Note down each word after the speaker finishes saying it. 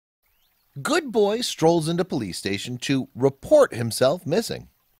Good boy strolls into police station to report himself missing.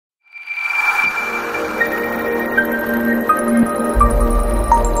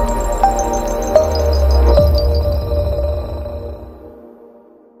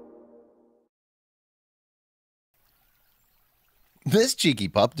 This cheeky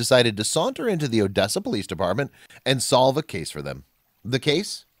pup decided to saunter into the Odessa Police Department and solve a case for them. The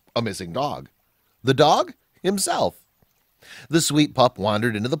case? A missing dog. The dog? Himself. The sweet pup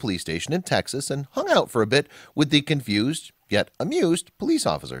wandered into the police station in Texas and hung out for a bit with the confused, yet amused, police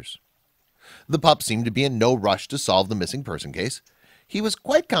officers. The pup seemed to be in no rush to solve the missing person case. He was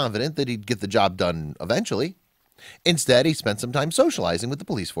quite confident that he'd get the job done eventually. Instead, he spent some time socializing with the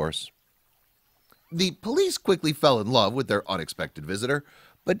police force. The police quickly fell in love with their unexpected visitor,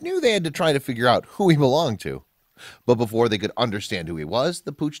 but knew they had to try to figure out who he belonged to. But before they could understand who he was,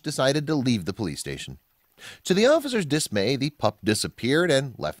 the pooch decided to leave the police station. To the officers' dismay, the pup disappeared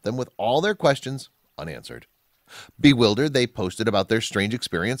and left them with all their questions unanswered. Bewildered, they posted about their strange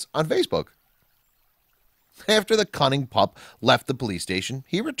experience on Facebook. After the cunning pup left the police station,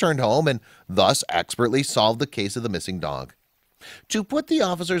 he returned home and thus expertly solved the case of the missing dog. To put the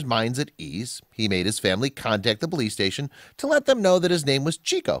officers' minds at ease, he made his family contact the police station to let them know that his name was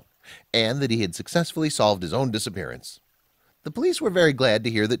Chico and that he had successfully solved his own disappearance. The police were very glad to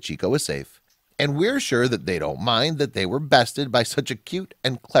hear that Chico was safe, and we're sure that they don't mind that they were bested by such a cute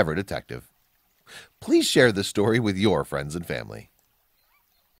and clever detective. Please share this story with your friends and family.